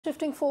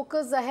Shifting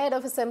focus ahead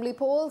of assembly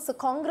polls,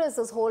 Congress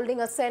is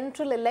holding a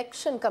central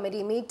election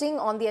committee meeting.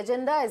 On the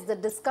agenda is the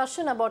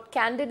discussion about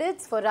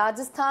candidates for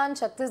Rajasthan,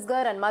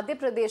 Chhattisgarh and Madhya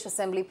Pradesh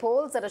assembly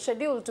polls that are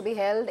scheduled to be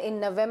held in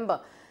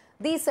November.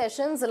 These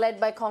sessions, led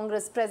by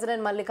Congress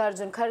President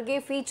Mallikarjun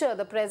Kharge, feature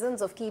the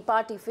presence of key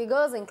party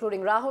figures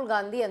including Rahul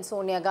Gandhi and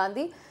Sonia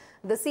Gandhi.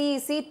 The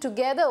CEC,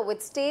 together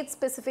with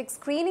state-specific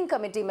screening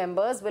committee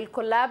members, will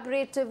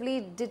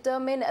collaboratively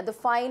determine the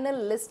final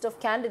list of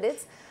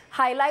candidates,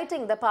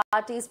 highlighting the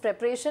party's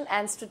preparation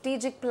and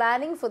strategic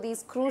planning for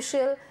these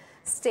crucial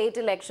state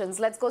elections.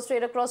 Let's go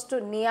straight across to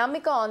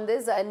Niyamika on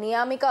this.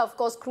 Niyamika, of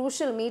course,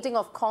 crucial meeting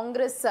of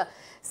Congress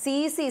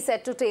CEC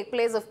set to take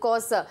place. Of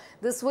course,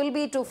 this will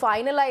be to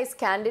finalize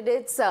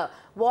candidates.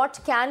 What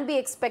can be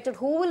expected?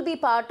 Who will be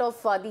part of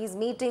these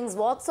meetings?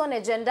 What's on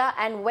agenda?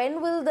 And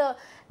when will the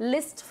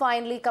list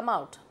finally come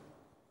out?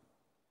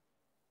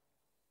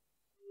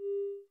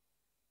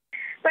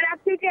 But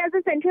absolutely, as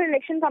the Central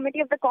Election Committee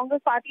of the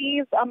Congress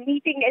Party's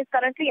meeting is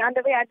currently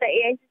underway at the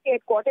AICC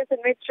headquarters, in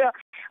which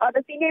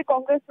the senior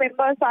Congress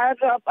members are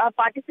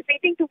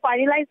participating to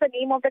finalize the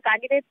name of the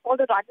candidates for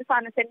the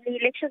Rajasthan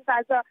Assembly elections.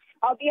 As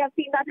we have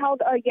seen that how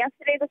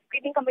yesterday the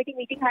screening committee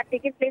meeting had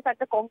taken place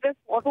at the Congress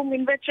forum,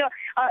 in which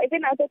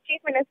even the Chief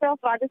Minister of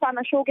Rajasthan,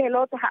 Ashok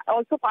Gehlot,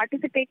 also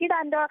participated,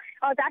 and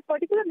that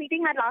particular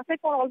meeting had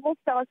lasted for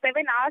almost 7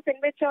 hours, in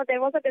which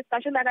there was a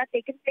discussion that had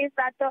taken place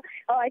that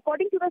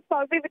according to the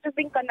survey which is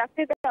being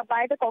conducted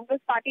by the Congress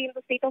Party in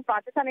the state of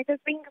Rajasthan, it is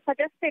being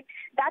suggested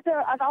that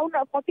around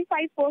 45%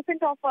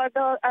 of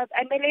the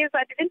MLAs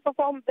didn't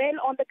perform well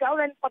on the ground,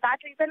 and for that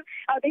reason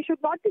they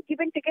should not be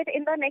given ticket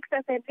in the next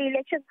assembly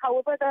elections.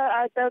 However,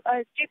 the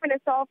Chief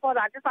Minister of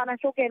Rajasthan,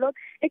 Ashok Gehlot,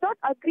 did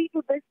not agree to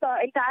this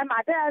entire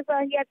matter, as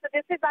he had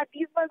suggested that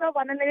these were the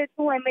 102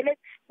 MLAs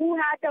who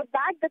had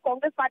backed the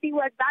Congress Party, who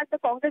had backed the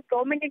Congress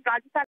government in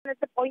Rajasthan at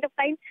the point of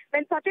time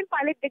when Sachin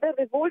Pilot did a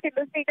revolt in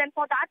the state, and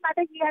for that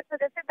matter he had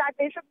suggested that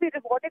they should be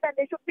rewarded and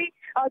they should be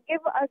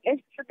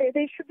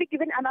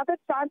given another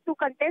chance to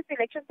contest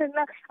elections in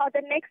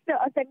the next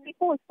assembly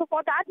polls. So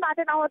for that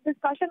matter, now a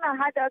discussion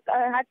had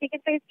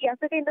taken place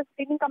yesterday in the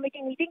screening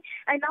committee meeting,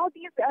 and now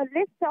these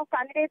lists of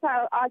candidates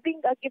are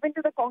being given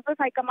to the Congress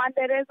High Command.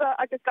 There is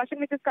a discussion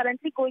which is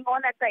currently going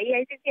on at the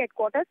AICC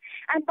headquarters,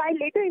 and by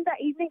later in the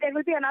evening there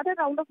will be another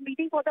round of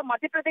meeting for the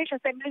Madhya Pradesh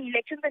assembly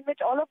elections, in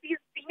which all of these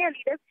senior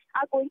leaders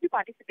are going to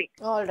participate.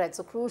 All right,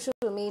 so crucial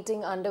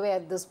meeting underway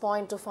at this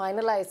point to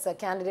finalize the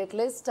candidate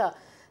list.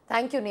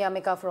 Thank you,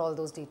 Niyamika, for all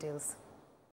those details.